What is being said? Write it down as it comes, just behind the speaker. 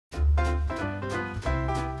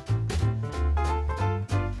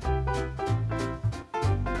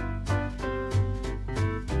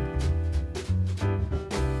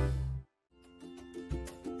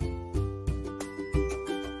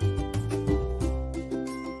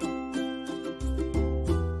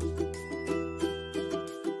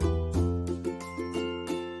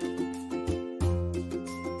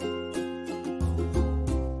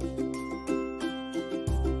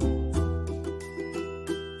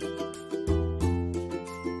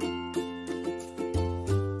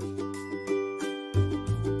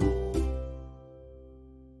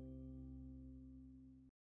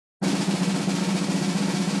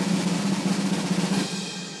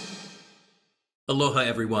Aloha,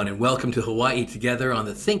 everyone, and welcome to Hawaii Together on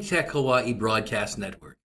the Think Tech Hawaii Broadcast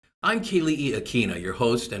Network. I'm Keli'i Akina, your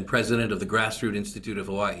host and president of the Grassroot Institute of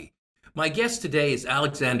Hawaii. My guest today is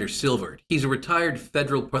Alexander Silvert. He's a retired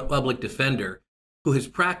federal public defender who has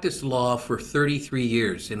practiced law for 33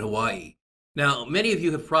 years in Hawaii. Now, many of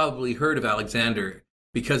you have probably heard of Alexander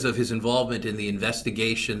because of his involvement in the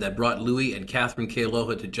investigation that brought Louis and Katherine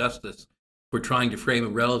Kealoha to justice for trying to frame a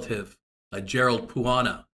relative, Gerald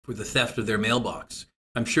Puana, for the theft of their mailbox.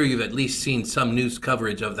 I'm sure you've at least seen some news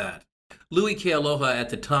coverage of that. Louis Kealoha at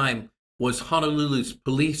the time was Honolulu's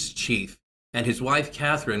police chief, and his wife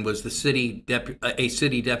Katherine was a city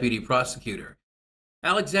deputy prosecutor.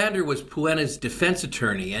 Alexander was Puana's defense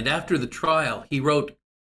attorney, and after the trial, he wrote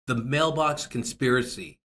The Mailbox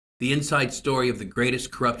Conspiracy, the inside story of the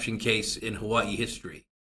greatest corruption case in Hawaii history.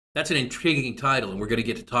 That's an intriguing title, and we're going to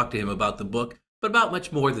get to talk to him about the book, but about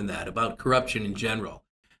much more than that, about corruption in general.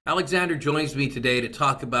 Alexander joins me today to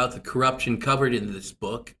talk about the corruption covered in this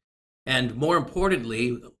book, and more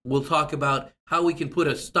importantly, we'll talk about how we can put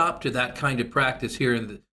a stop to that kind of practice here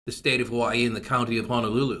in the state of Hawaii and the county of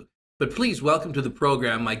Honolulu. But please welcome to the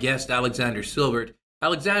program my guest, Alexander Silvert.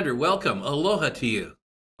 Alexander, welcome. Aloha to you.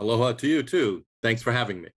 Aloha to you, too. Thanks for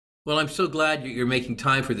having me. Well, I'm so glad you're making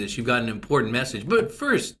time for this. You've got an important message. But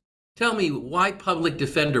first, tell me, why public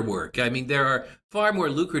defender work? I mean, there are far more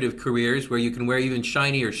lucrative careers where you can wear even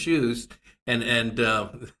shinier shoes and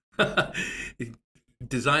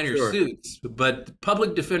designer suits. But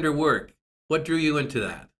public defender work, what drew you into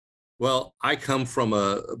that? Well, I come from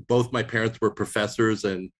both my parents were professors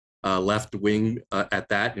and left wing at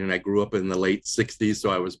that, and I grew up in the late 60s, so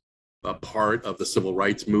I was a part of the civil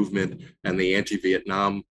rights movement and the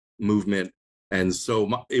anti-Vietnam movement. And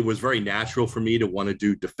so it was very natural for me to want to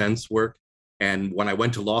do defense work. And when I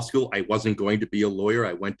went to law school, I wasn't going to be a lawyer.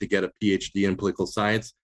 I went to get a PhD in political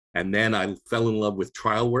science. And then I fell in love with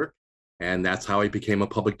trial work. And that's how I became a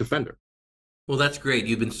public defender. Well, that's great.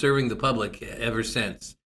 You've been serving the public ever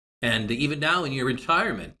since. And even now in your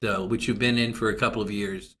retirement, which you've been in for a couple of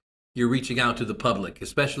years, you're reaching out to the public,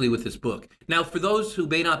 especially with this book. Now, for those who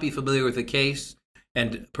may not be familiar with the case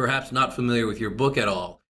and perhaps not familiar with your book at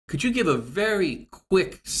all, could you give a very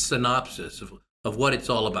quick synopsis of what it's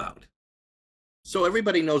all about? So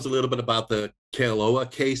everybody knows a little bit about the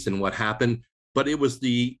Kealoha case and what happened, but it was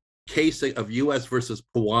the case of U.S. versus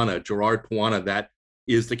Puana, Gerald Puana. That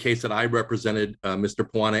is the case that I represented, Mr.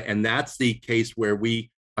 Puana, and that's the case where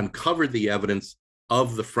we uncovered the evidence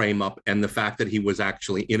of the frame-up and the fact that he was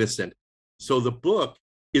actually innocent. So the book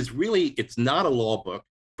is really, it's not a law book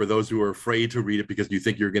for those who are afraid to read it because you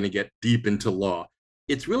think you're going to get deep into law.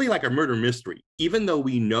 It's really like a murder mystery. Even though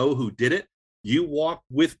we know who did it, you walk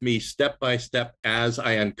with me step by step as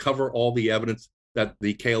I uncover all the evidence that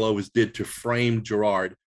the Kealohas did to frame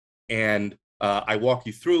Gerard. And I walk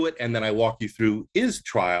you through it, and then I walk you through his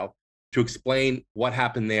trial to explain what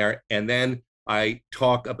happened there. And then I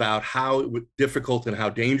talk about how it was difficult and how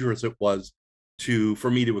dangerous it was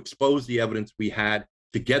for me to expose the evidence we had,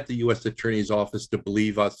 to get the U.S. Attorney's Office to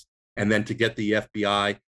believe us, and then to get the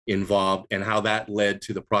FBI involved, and how that led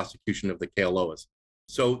to the prosecution of the Kealohas.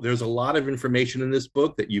 So there's a lot of information in this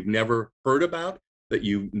book that you've never heard about, that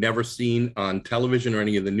you've never seen on television or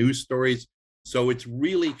any of the news stories. So it's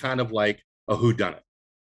really kind of like a whodunit.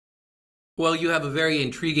 Well, you have a very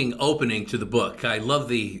intriguing opening to the book. I love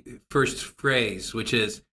the first phrase, which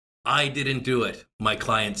is, "I didn't do it," my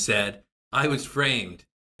client said. "I was framed."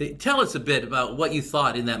 Tell us a bit about what you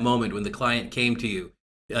thought in that moment when the client came to you.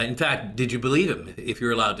 In fact, did you believe him, if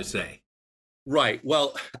you're allowed to say? Right.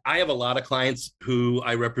 Well, I have a lot of clients who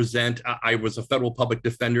I represent. I was a federal public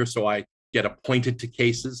defender, so I get appointed to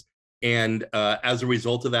cases. And as a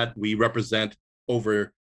result of that, we represent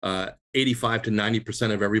over 85 to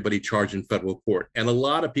 90% of everybody charged in federal court. And a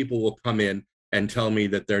lot of people will come in and tell me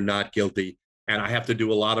that they're not guilty. And I have to do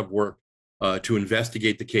a lot of work to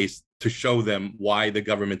investigate the case to show them why the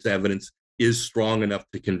government's evidence is strong enough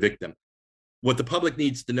to convict them. What the public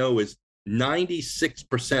needs to know is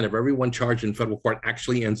 96% of everyone charged in federal court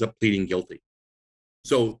actually ends up pleading guilty.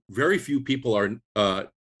 So very few people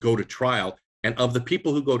go to trial. And of the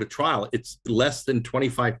people who go to trial, it's less than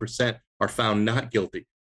 25% are found not guilty.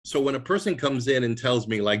 So when a person comes in and tells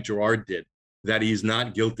me, like Gerard did, that he's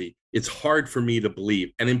not guilty, it's hard for me to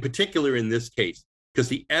believe. And in particular in this case, because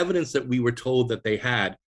the evidence that we were told that they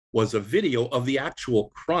had was a video of the actual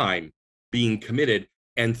crime being committed,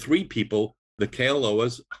 and three people, the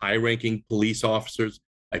Kealohas, high-ranking police officers,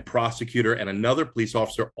 a prosecutor, and another police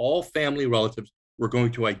officer, all family relatives, were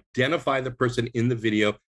going to identify the person in the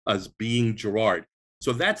video as being Gerard.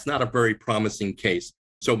 So that's not a very promising case.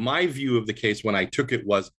 So my view of the case when I took it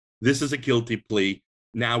was, this is a guilty plea.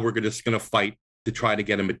 Now we're just going to fight to try to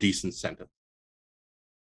get him a decent sentence.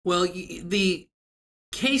 Well, the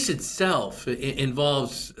case itself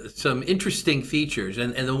involves some interesting features,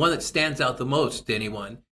 and the one that stands out the most to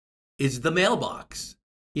anyone is the mailbox.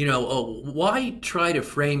 Why try to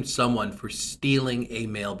frame someone for stealing a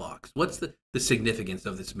mailbox? What's the significance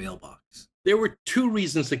of this mailbox? There were two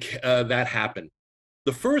reasons that happened.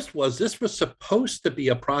 The first was this was supposed to be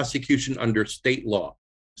a prosecution under state law.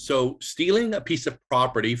 So stealing a piece of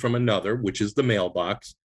property from another, which is the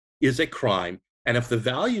mailbox, is a crime. And if the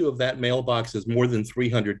value of that mailbox is more than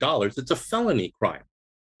 $300, it's a felony crime.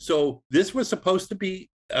 So this was supposed to be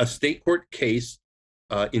a state court case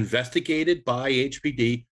investigated by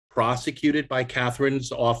HPD, prosecuted by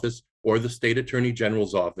Katherine's office or the state attorney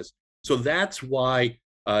general's office. So that's why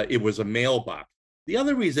it was a mailbox. The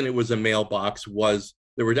other reason it was a mailbox was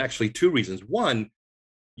there were actually two reasons. One,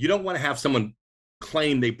 you don't want to have someone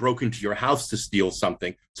claim they broke into your house to steal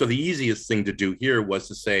something. So the easiest thing to do here was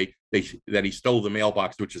to say that he stole the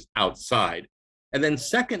mailbox, which is outside. And then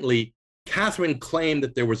secondly, Katherine claimed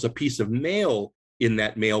that there was a piece of mail in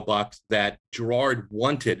that mailbox that Gerald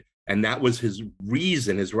wanted, and that was his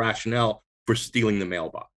reason, his rationale for stealing the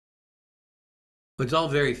mailbox. It's all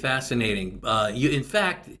very fascinating. In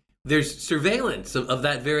fact, there's surveillance of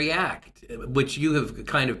that very act, which you have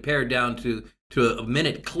kind of pared down to a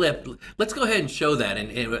minute clip. Let's go ahead and show that,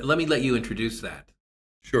 and let you introduce that.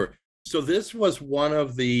 Sure. So this was one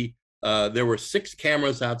of the, there were 6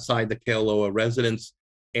 cameras outside the Kealoha residence,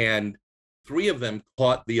 and 3 of them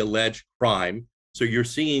caught the alleged crime. So you're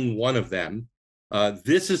seeing one of them.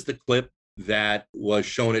 This is the clip that was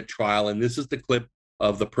shown at trial, and this is the clip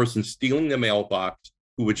of the person stealing the mailbox,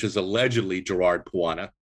 which is allegedly Gerald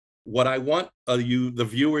Puana. What I want the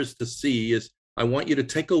viewers to see is I want you to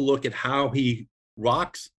take a look at how he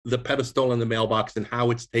rocks the pedestal in the mailbox and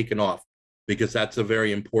how it's taken off, because that's a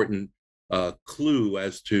very important clue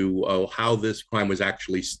as to how this crime was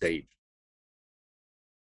actually staged.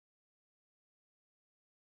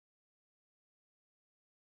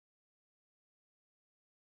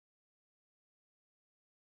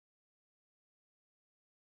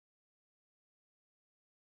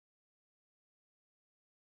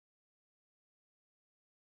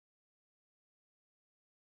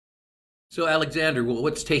 So, Alexander,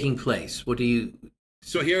 what's taking place?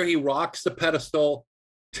 So here he rocks the pedestal,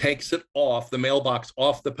 takes it off, the mailbox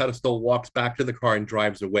off the pedestal, walks back to the car and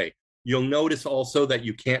drives away. You'll notice also that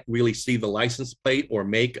you can't really see the license plate or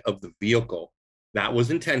make of the vehicle. That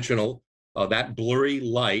was intentional. That blurry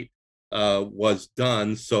light was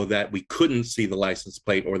done so that we couldn't see the license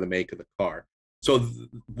plate or the make of the car. So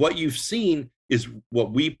what you've seen is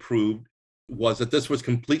what we proved was that this was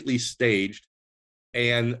completely staged.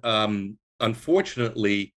 And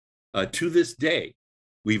unfortunately, to this day,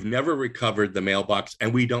 we've never recovered the mailbox,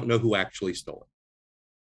 and we don't know who actually stole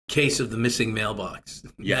it. Case of the missing mailbox.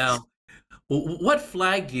 Yes. Now, what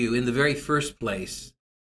flagged you in the very first place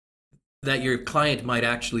that your client might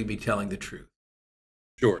actually be telling the truth?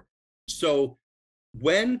 Sure. So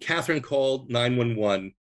when Katherine called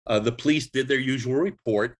 911, the police did their usual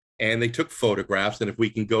report, and they took photographs. And if we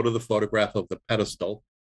can go to the photograph of the pedestal,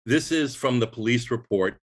 this is from the police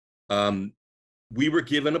report. We were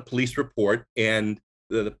given a police report and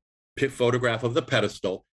the photograph of the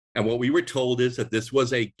pedestal. And what we were told is that this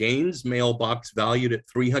was a Gaines mailbox valued at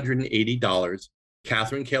 $380.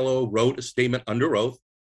 Katherine Kealoha wrote a statement under oath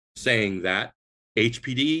saying that.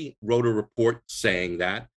 HPD wrote a report saying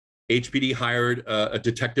that. HPD hired a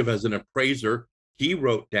detective as an appraiser. He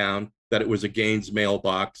wrote down that it was a Gaines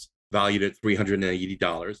mailbox valued at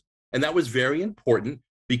 $380. And that was very important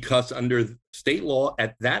because under state law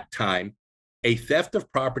at that time, a theft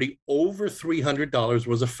of property over $300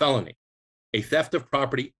 was a felony. A theft of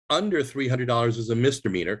property under $300 is a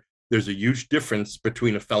misdemeanor. There's a huge difference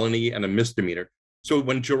between a felony and a misdemeanor. So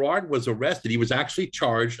when Gerald was arrested, he was actually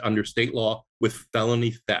charged under state law with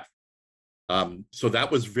felony theft. So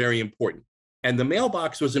that was very important. And the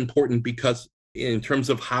mailbox was important because in terms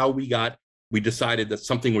of how we decided that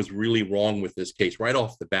something was really wrong with this case right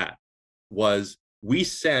off the bat was we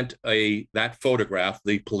sent that photograph,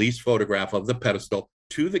 the police photograph of the pedestal,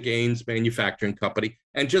 to the Gaines Manufacturing Company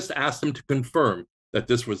and just asked them to confirm that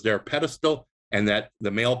this was their pedestal and that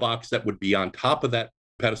the mailbox that would be on top of that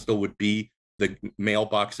pedestal would be the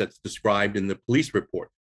mailbox that's described in the police report.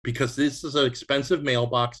 Because this is an expensive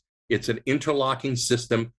mailbox, it's an interlocking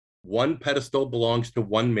system. One pedestal belongs to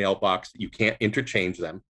one mailbox. You can't interchange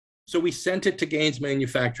them. So we sent it to Gaines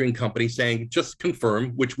Manufacturing Company saying, just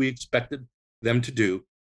confirm, which we expected them to do.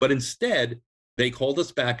 But instead, they called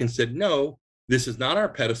us back and said, no, this is not our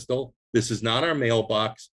pedestal. This is not our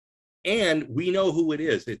mailbox. And we know who it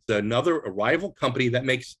is. It's a rival company that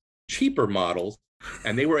makes cheaper models.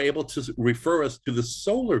 And they were able to refer us to the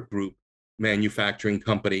Solar Group manufacturing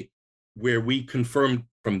company, where we confirmed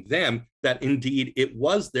from them that indeed it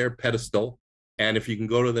was their pedestal. And if you can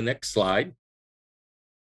go to the next slide,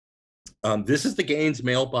 this is the Gaines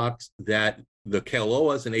mailbox that the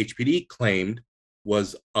Kealohas and HPD claimed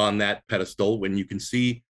was on that pedestal. When you can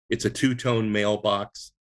see it's a two-tone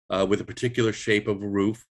mailbox with a particular shape of a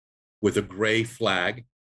roof with a gray flag.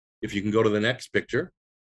 If you can go to the next picture.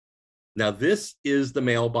 Now, this is the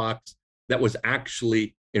mailbox that was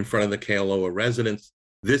actually in front of the Kealoha residence.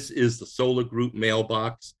 This is the Solar Group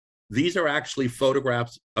mailbox. These are actually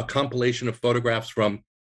photographs, a compilation of photographs from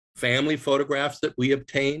family photographs that we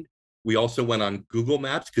obtained. We also went on Google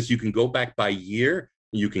Maps because you can go back by year.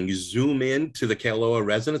 You can zoom in to the Kealoha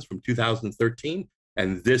residence from 2013.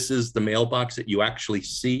 And this is the mailbox that you actually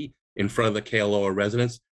see in front of the Kealoha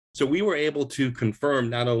residence. So we were able to confirm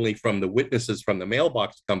not only from the witnesses from the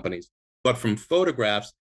mailbox companies, but from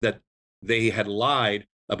photographs that they had lied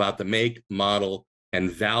about the make, model,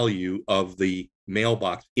 and value of the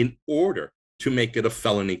mailbox in order to make it a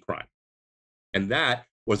felony crime. And that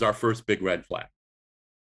was our first big red flag.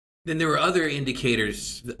 Then there were other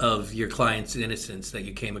indicators of your client's innocence that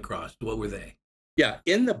you came across. What were they? Yeah,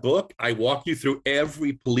 in the book, I walk you through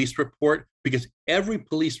every police report, because every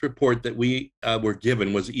police report that we were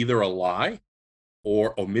given was either a lie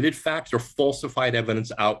or omitted facts or falsified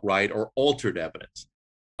evidence outright or altered evidence.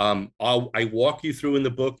 I walk you through in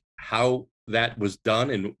the book how that was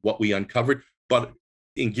done and what we uncovered, but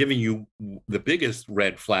in giving you the biggest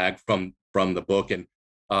red flag from the book and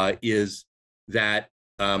is that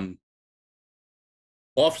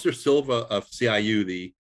Officer Silva of CIU,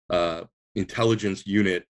 the intelligence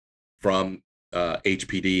unit from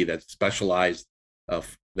HPD that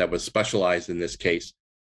was specialized in this case,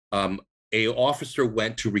 a officer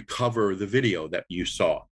went to recover the video that you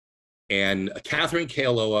saw. And Katherine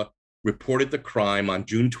Kealoha reported the crime on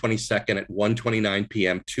June 22nd at 1:29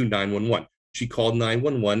 p.m. to 911. She called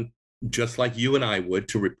 911 just like you and I would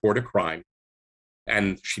to report a crime.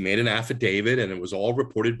 And she made an affidavit, and it was all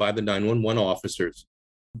reported by the 911 officers.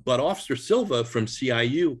 But Officer Silva from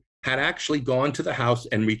CIU had actually gone to the house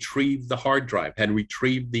and retrieved the hard drive, had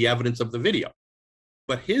retrieved the evidence of the video.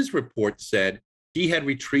 But his report said he had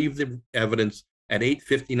retrieved the evidence at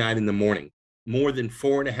 8:59 in the morning, more than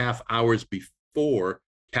 4.5 hours before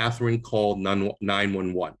Katherine called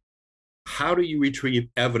 911. How do you retrieve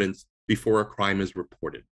evidence before a crime is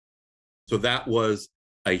reported? So that was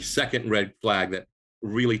a second red flag that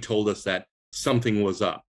really told us that something was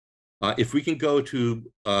up. If we can go to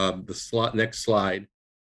the next slide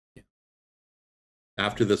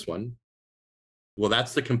after this one. Well,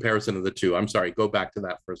 that's the comparison of the two. I'm sorry, go back to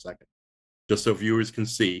that for a second, just so viewers can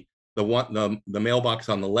see. The mailbox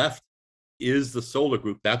on the left is the Solar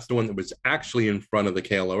Group. That's the one that was actually in front of the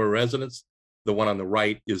Kealoha residence. The one on the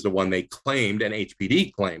right is the one they claimed, and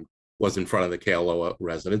HPD claimed, was in front of the Kealoha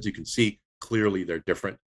residence. You can see clearly they're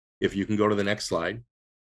different. If you can go to the next slide.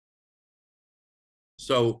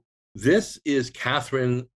 So this is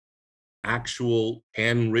Katherine's actual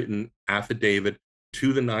handwritten affidavit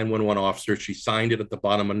to the 911 officer. She signed it at the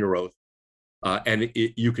bottom under oath. And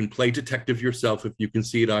you can play detective yourself if you can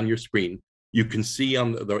see it on your screen. You can see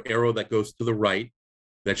on the arrow that goes to the right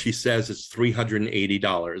that she says it's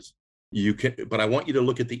 $380. But I want you to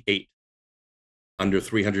look at the 8 under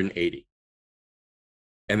 380.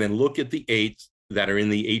 And then look at the 8s that are in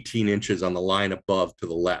the 18 inches on the line above to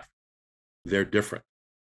the left. They're different.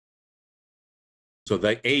 So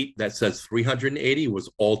the 8 that says 380 was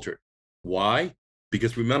altered. Why?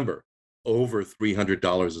 Because remember, over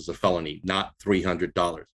 $300 is a felony, not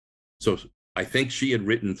 $300. So I think she had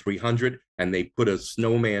written 300 and they put a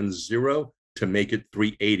snowman 0 to make it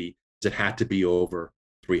 380. It had to be over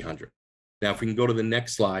 300. Now, if we can go to the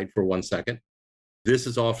next slide for 1 second. This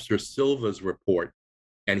is Officer Silva's report.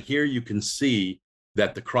 And here you can see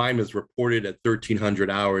that the crime is reported at 1300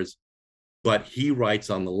 hours, but he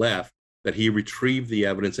writes on the left that he retrieved the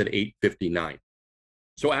evidence at 8:59.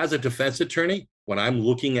 So as a defense attorney, when I'm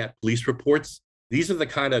looking at police reports, these are the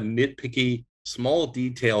kind of nitpicky, small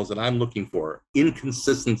details that I'm looking for,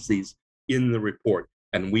 inconsistencies in the report.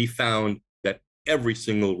 And we found that every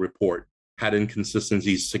single report had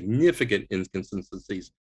inconsistencies, significant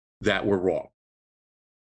inconsistencies that were wrong.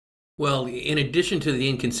 Well, in addition to the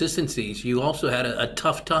inconsistencies, you also had a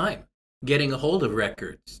tough time getting a hold of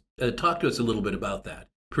records. Talk to us a little bit about that,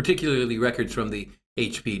 particularly records from the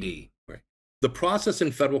HPD. Right. The process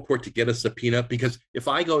in federal court to get a subpoena, because if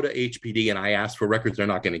I go to HPD and I ask for records, they're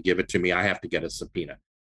not going to give it to me. I have to get a subpoena.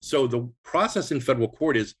 So the process in federal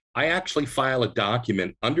court is I actually file a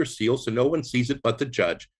document under seal so no one sees it but the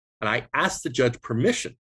judge. And I ask the judge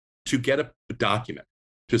permission to get a document,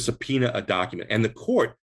 to subpoena a document. And the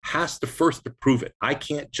court has to first approve it. I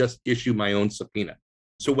can't just issue my own subpoena.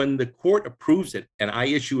 So when the court approves it and I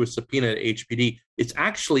issue a subpoena to HPD, it's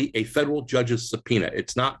actually a federal judge's subpoena.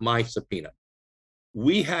 It's not my subpoena.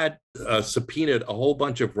 We had subpoenaed a whole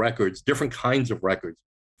bunch of records, different kinds of records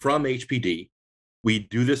from HPD. We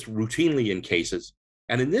do this routinely in cases.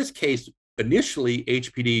 And in this case, initially,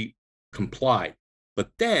 HPD complied. But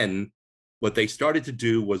then what they started to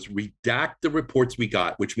do was redact the reports we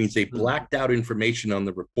got, which means they blacked out information on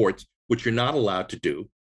the reports, which you're not allowed to do.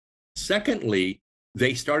 Secondly,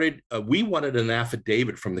 they started, we wanted an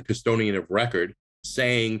affidavit from the custodian of record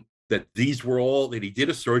saying that these were all, that he did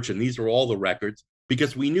a search and these are all the records,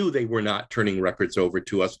 because we knew they were not turning records over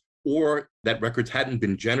to us, or that records hadn't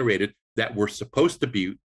been generated that were supposed to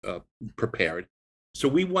be prepared. So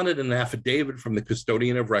we wanted an affidavit from the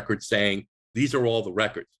custodian of record saying, these are all the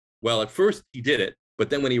records. Well, at first he did it, but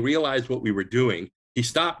then when he realized what we were doing, he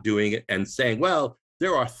stopped doing it and saying, well,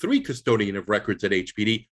 there are 3 custodian of records at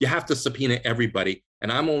HPD. You have to subpoena everybody,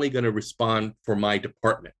 and I'm only going to respond for my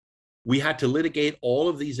department. We had to litigate all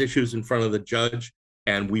of these issues in front of the judge,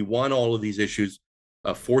 and we won all of these issues,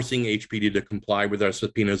 forcing HPD to comply with our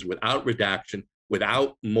subpoenas without redaction,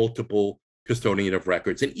 without multiple custodian of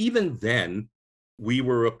records. And even then, we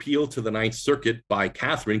were appealed to the Ninth Circuit by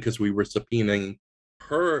Katherine because we were subpoenaing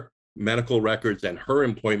her medical records and her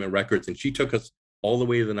employment records, and she took us all the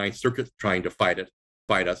way to the Ninth Circuit trying to fight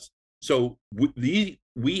us. So we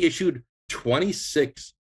issued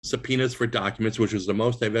 26 subpoenas for documents, which was the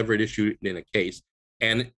most I've ever issued in a case.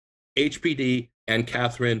 And HPD and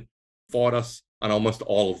Katherine fought us on almost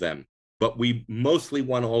all of them. But we mostly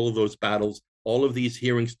won all of those battles. All of these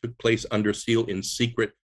hearings took place under seal in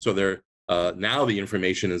secret. So now the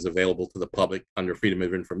information is available to the public under Freedom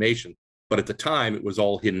of Information. But at the time, it was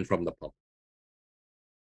all hidden from the public.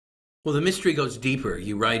 Well, the mystery goes deeper.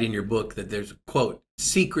 You write in your book that there's a, quote,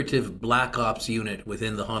 secretive black ops unit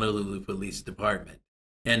within the Honolulu Police Department,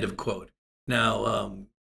 end of quote. Now,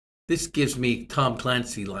 this gives me Tom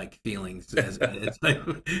Clancy-like feelings as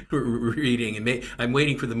I'm reading, and I'm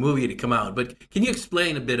waiting for the movie to come out. But can you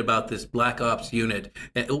explain a bit about this black ops unit?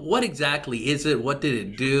 What exactly is it? What did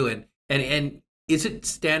it do? And is it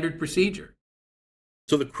standard procedure?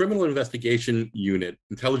 So the Criminal Investigation Unit,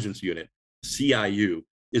 Intelligence Unit, CIU,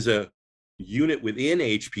 is a unit within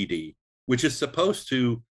HPD, which is supposed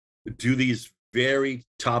to do these very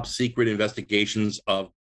top secret investigations of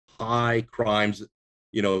high crimes,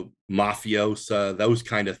 mafiosa, those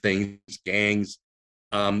kind of things, gangs.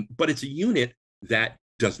 But it's a unit that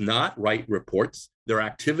does not write reports. Their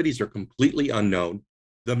activities are completely unknown.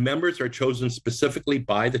 The members are chosen specifically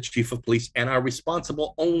by the chief of police and are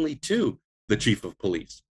responsible only to the chief of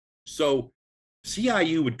police. So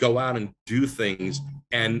CIU would go out and do things,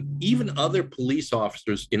 and even other police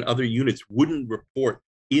officers in other units wouldn't report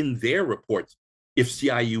in their reports if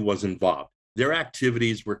CIU was involved. Their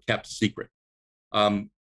activities were kept secret.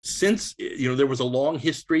 Since there was a long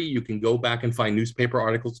history, you can go back and find newspaper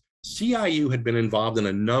articles. CIU had been involved in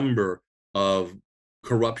a number of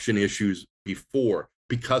corruption issues before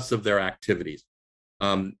because of their activities.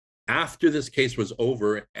 After this case was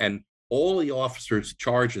over, and all the officers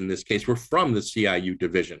charged in this case were from the CIU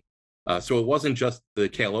division. So it wasn't just the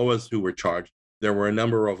Kealohas who were charged. There were a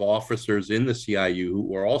number of officers in the CIU who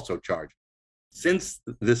were also charged. Since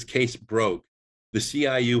this case broke, the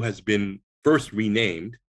CIU has been first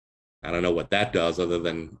renamed. I don't know what that does other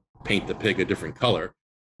than paint the pig a different color,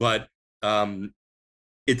 but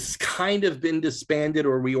it's kind of been disbanded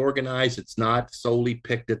or reorganized. It's not solely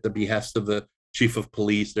picked at the behest of the chief of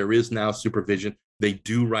police. There is now supervision. They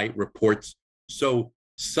do write reports. So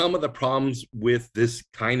some of the problems with this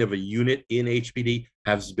kind of a unit in HPD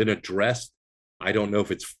has been addressed. I don't know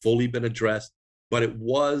if it's fully been addressed, but it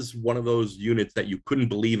was one of those units that you couldn't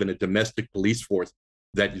believe in a domestic police force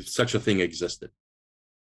that such a thing existed.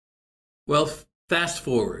 Well, fast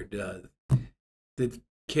forward. The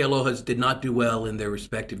Kealohas did not do well in their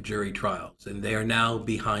respective jury trials, and they are now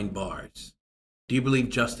behind bars. Do you believe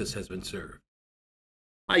justice has been served?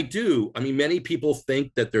 I do. I mean, many people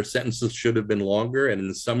think that their sentences should have been longer, and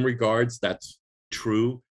in some regards, that's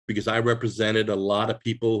true, because I represented a lot of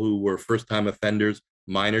people who were first-time offenders,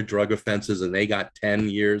 minor drug offenses, and they got 10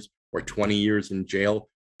 years or 20 years in jail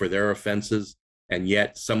for their offenses. And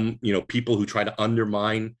yet some, people who try to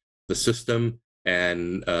undermine the system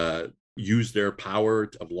and use their power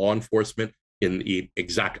of law enforcement in the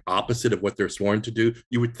exact opposite of what they're sworn to do,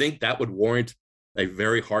 you would think that would warrant a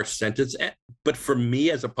very harsh sentence. But for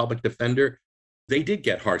me as a public defender, they did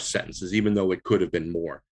get harsh sentences, even though it could have been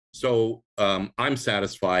more. So I'm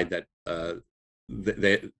satisfied that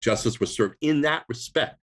the justice was served in that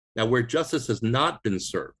respect. Now, where justice has not been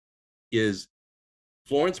served is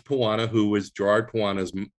Florence Puana, who was Gerald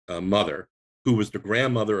Puana's mother, who was the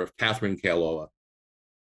grandmother of Katherine Kealoha.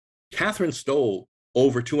 Katherine stole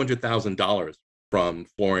over $200,000 from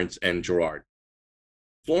Florence and Gerard.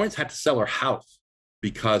 Florence had to sell her house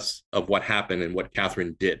because of what happened and what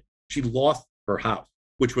Katherine did. She lost her house,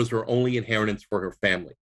 which was her only inheritance for her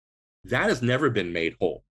family. That has never been made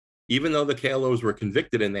whole. Even though the Kealohas were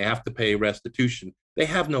convicted and they have to pay restitution, they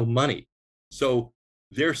have no money. So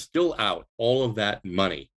they're still out all of that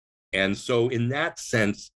money. And so in that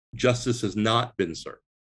sense, justice has not been served.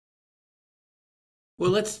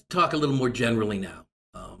 Well, let's talk a little more generally now.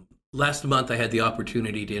 Last month, I had the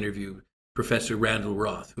opportunity to interview Professor Randall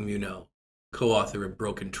Roth, whom you know, co-author of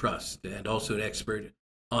Broken Trust, and also an expert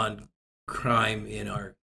on crime in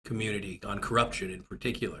our community, on corruption in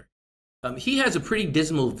particular. He has a pretty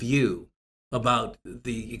dismal view about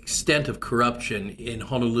the extent of corruption in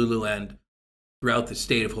Honolulu and throughout the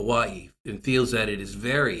state of Hawaii, and feels that it is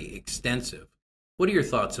very extensive. What are your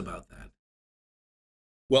thoughts about that?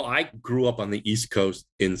 Well, I grew up on the East Coast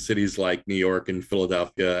in cities like New York and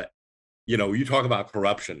Philadelphia. You know, you talk about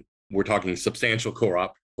corruption. We're talking substantial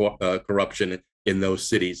corruption in those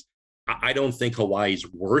cities. I don't think Hawaii's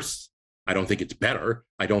worse. I don't think it's better.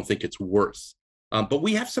 I don't think it's worse. But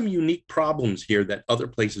we have some unique problems here that other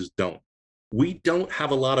places don't. We don't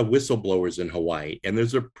have a lot of whistleblowers in Hawaii, and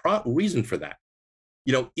there's a reason for that.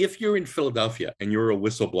 You know, if you're in Philadelphia and you're a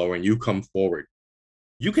whistleblower and you come forward,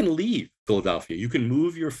 you can leave Philadelphia. You can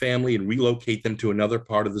move your family and relocate them to another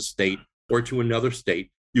part of the state or to another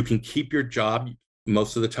state. You can keep your job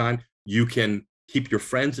most of the time. You can keep your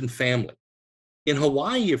friends and family. In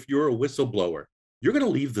Hawaii, if you're a whistleblower, you're going to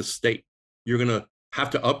leave the state. You're going to have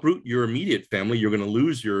to uproot your immediate family. You're going to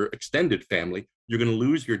lose your extended family. You're going to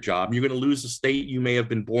lose your job. You're going to lose the state you may have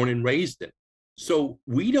been born and raised in. So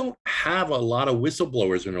we don't have a lot of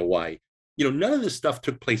whistleblowers in Hawaii. You know, none of this stuff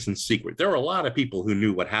took place in secret. There are a lot of people who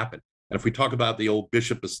knew what happened. And if we talk about the old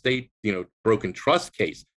Bishop Estate, broken trust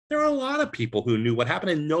case, there are a lot of people who knew what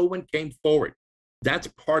happened and no one came forward. That's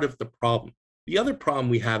part of the problem. The other problem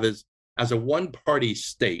we have is, as a one-party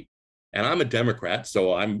state, and I'm a Democrat,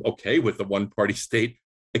 so I'm okay with the one-party state,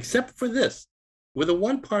 except for this. With a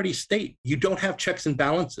one-party state, you don't have checks and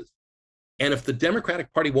balances. And if the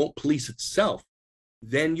Democratic Party won't police itself,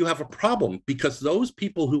 then you have a problem, because those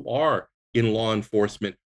people who are in law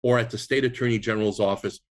enforcement or at the state attorney general's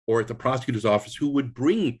office or at the prosecutor's office who would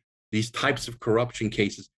bring these types of corruption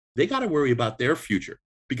cases, they got to worry about their future,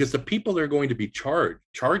 because the people they're going to be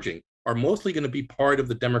charging are mostly going to be part of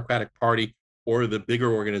the Democratic Party or the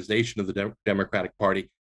bigger organization of the Democratic Party.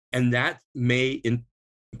 And that may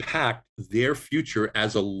impact their future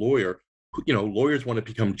as a lawyer. You know, lawyers want to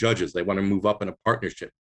become judges. They want to move up in a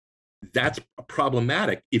partnership. That's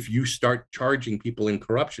problematic if you start charging people in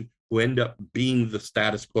corruption who end up being the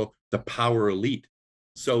status quo, the power elite.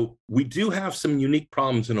 So we do have some unique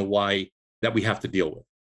problems in Hawaii that we have to deal with.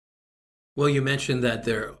 Well, you mentioned that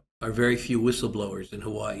there are very few whistleblowers in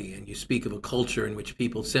Hawaii, and you speak of a culture in which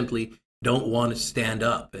people simply don't want to stand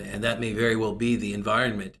up. And that may very well be the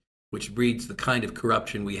environment which breeds the kind of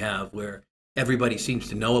corruption we have, where everybody seems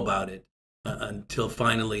to know about it until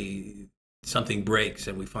finally something breaks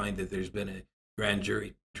and we find that there's been a grand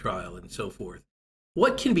jury trial and so forth.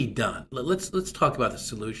 What can be done? Let's talk about the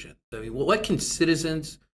solution. I mean, what can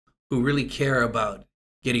citizens who really care about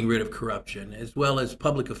getting rid of corruption, as well as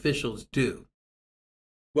public officials, do?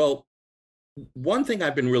 Well, one thing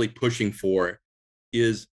I've been really pushing for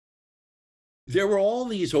is, there were all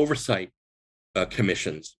these oversight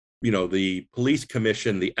commissions, the police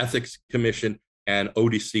commission, the ethics commission, and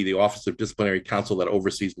ODC, the Office of Disciplinary Counsel that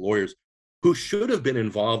oversees lawyers, who should have been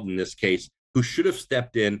involved in this case, who should have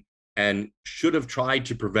stepped in and should have tried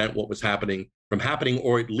to prevent what was happening from happening,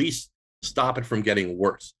 or at least stop it from getting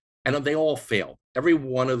worse. And they all failed. Every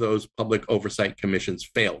one of those public oversight commissions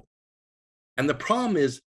failed. And the problem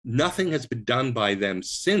is, nothing has been done by them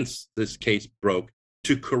since this case broke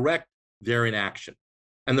to correct their inaction.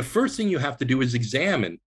 And the first thing you have to do is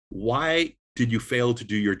examine, why did you fail to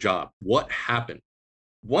do your job? What happened?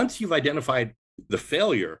 Once you've identified the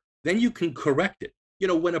failure, then you can correct it.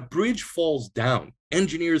 When a bridge falls down,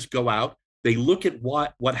 engineers go out, they look at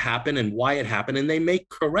what happened and why it happened, and they make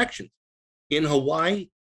corrections. In Hawaii,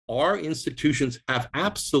 our institutions have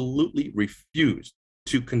absolutely refused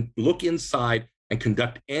to look inside and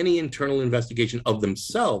conduct any internal investigation of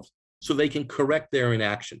themselves so they can correct their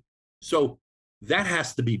inaction. So That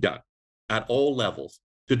has to be done at all levels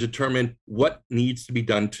to determine what needs to be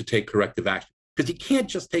done to take corrective action. Because you can't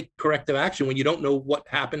just take corrective action when you don't know what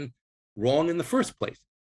happened wrong in the first place.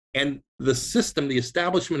 And the system, the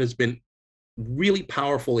establishment has been really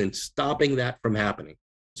powerful in stopping that from happening.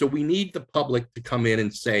 So we need the public to come in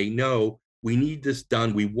and say, no, we need this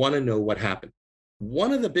done. We want to know what happened.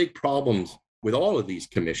 One of the big problems with all of these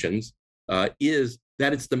commissions is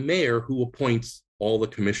that it's the mayor who appoints all the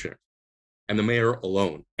commissioners, and the mayor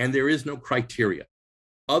alone. And there is no criteria.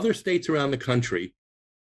 Other states around the country,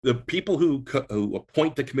 the people who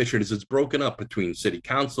appoint the commissioners is broken up between city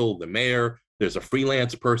council, the mayor, there's a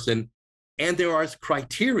freelance person, and there are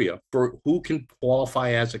criteria for who can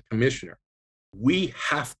qualify as a commissioner. We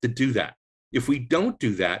have to do that. If we don't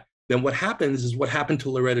do that, then what happens is what happened to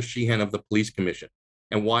Loretta Sheehan of the police commission,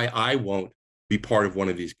 and why I won't be part of one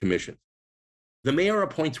of these commissions. The mayor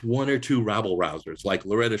appoints one or two rabble-rousers like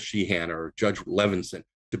Loretta Sheehan or Judge Levinson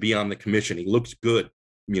to be on the commission. He looks good.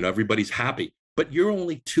 Everybody's happy. But you're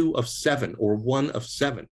only 2 of 7 or 1 of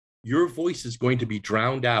 7. Your voice is going to be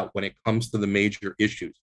drowned out when it comes to the major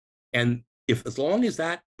issues. And as long as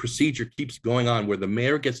that procedure keeps going on where the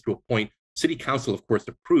mayor gets to appoint, city council, of course,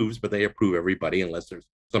 approves, but they approve everybody unless there's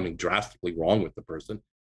something drastically wrong with the person.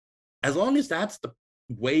 As long as that's the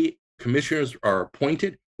way commissioners are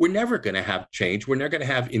appointed, we're never going to have change. We're never going to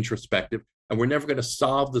have introspective, and we're never going to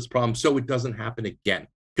solve this problem so it doesn't happen again.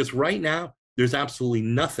 Because right now, there's absolutely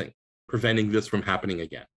nothing preventing this from happening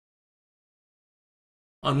again.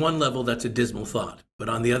 On one level, that's a dismal thought. But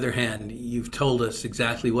on the other hand, you've told us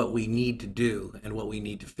exactly what we need to do and what we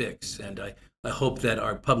need to fix. And I hope that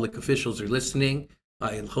our public officials are listening.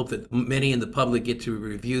 I hope that many in the public get to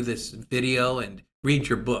review this video and read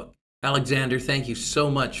your book. Alexander, thank you so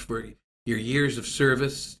much for your years of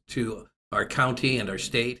service to our county and our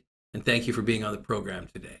state. And thank you for being on the program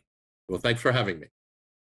today. Well, thanks for having me.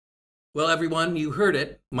 Well, everyone, you heard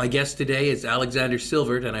it. My guest today is Alexander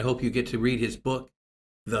Silvert, and I hope you get to read his book,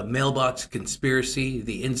 The Mailbox Conspiracy,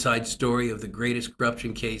 the inside story of the greatest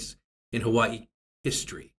corruption case in Hawaii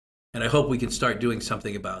history. And I hope we can start doing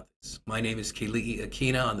something about this. My name is Keli'i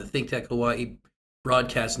Akina on the ThinkTech Hawaii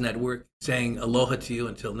Broadcast Network, saying aloha to you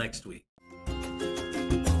until next week.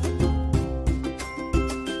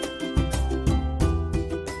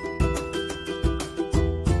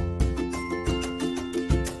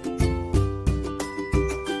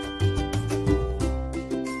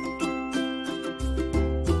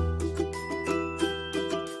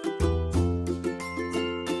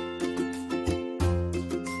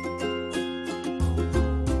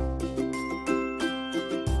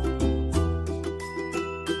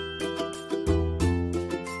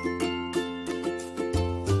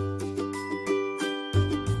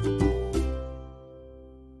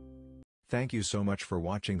 Thank you so much for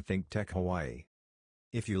watching ThinkTech Hawaii.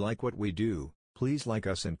 If you like what we do, please like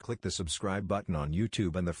us and click the subscribe button on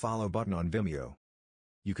YouTube and the follow button on Vimeo.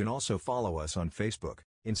 You can also follow us on Facebook,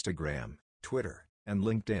 Instagram, Twitter, and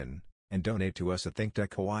LinkedIn, and donate to us at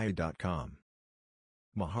thinktechhawaii.com.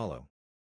 Mahalo.